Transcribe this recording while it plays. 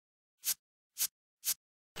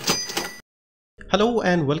Hello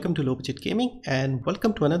and welcome to Low Budget Gaming, and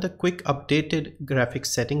welcome to another quick updated graphics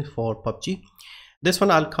setting for PUBG. This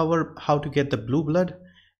one I'll cover how to get the blue blood,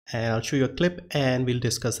 and I'll show you a clip and we'll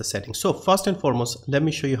discuss the settings. So first and foremost, let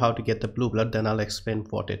me show you how to get the blue blood, then I'll explain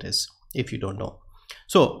what it is if you don't know.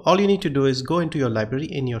 So all you need to do is go into your library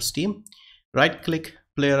in your Steam, right click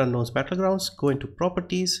PlayerUnknown's Battlegrounds, go into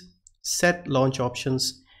properties, set launch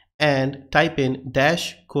options, and type in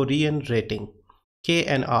 -Korean rating, K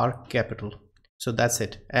and R capital. So that's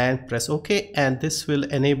it, and press OK, and this will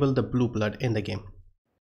enable the blue blood in the game.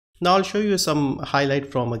 Now I'll show you some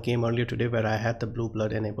highlight from a game earlier today where I had the blue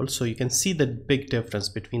blood enabled, so you can see the big difference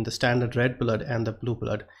between the standard red blood and the blue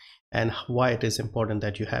blood and why it is important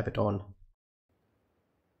that you have it on.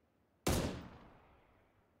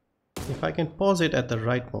 If I can pause it at the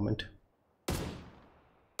right moment.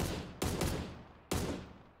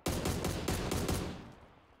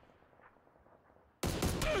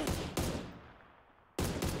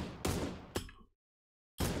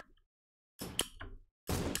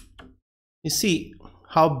 You see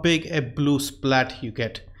how big a blue splat you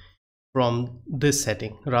get from this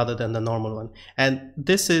setting rather than the normal one, and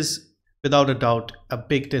this is without a doubt a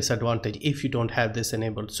big disadvantage if you don't have this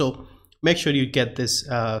enabled. So make sure you get this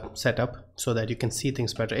set up so that you can see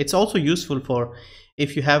things better. It's also useful for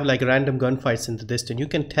if you have like random gunfights in the distance, you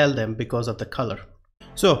can tell them because of the color.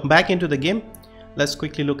 So back into the game, let's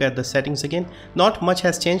quickly look at the settings again. Not much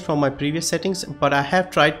has changed from my previous settings, but I have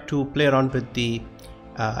tried to play around with the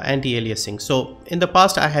anti-aliasing. So in the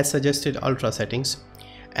past I had suggested ultra settings,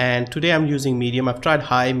 and today I'm using medium. I've tried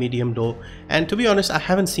high, medium, low, and to be honest I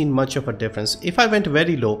haven't seen much of a difference. If I went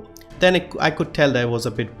very low, then I could tell that it was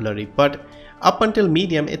a bit blurry, but up until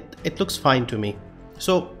medium it looks fine to me.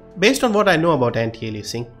 So based on what I know about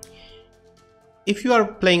anti-aliasing, if you are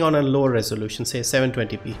playing on a lower resolution, say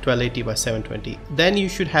 720p 1280 by 720, then you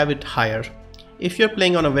should have it higher. If you're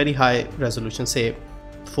playing on a very high resolution, say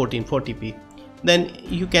 1440p, then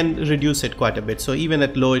you can reduce it quite a bit, so even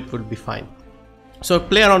at low it would be fine. So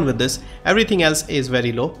play around with this. Everything else is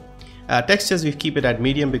very low. Textures we keep it at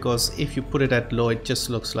medium, because if you put it at low it just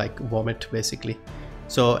looks like vomit basically.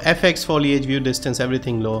 So FX, foliage, view distance,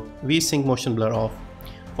 everything low. VSync, motion blur off.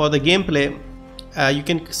 For the gameplay, you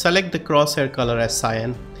can select the crosshair color as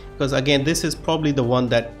cyan, because again this is probably the one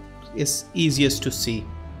that is easiest to see.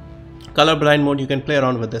 Color blind mode, you can play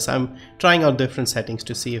around with this. I'm trying out different settings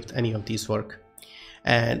to see if any of these work,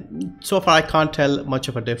 and so far I can't tell much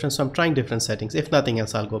of a difference, so I'm trying different settings. If nothing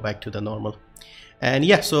else, I'll go back to the normal. And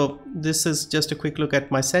yeah, so this is just a quick look at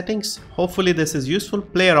my settings. Hopefully this is useful.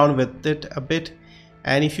 Play around with it a bit,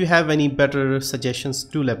 and if you have any better suggestions,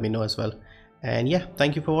 do let me know as well. And yeah,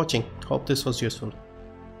 thank you for watching. Hope this was useful.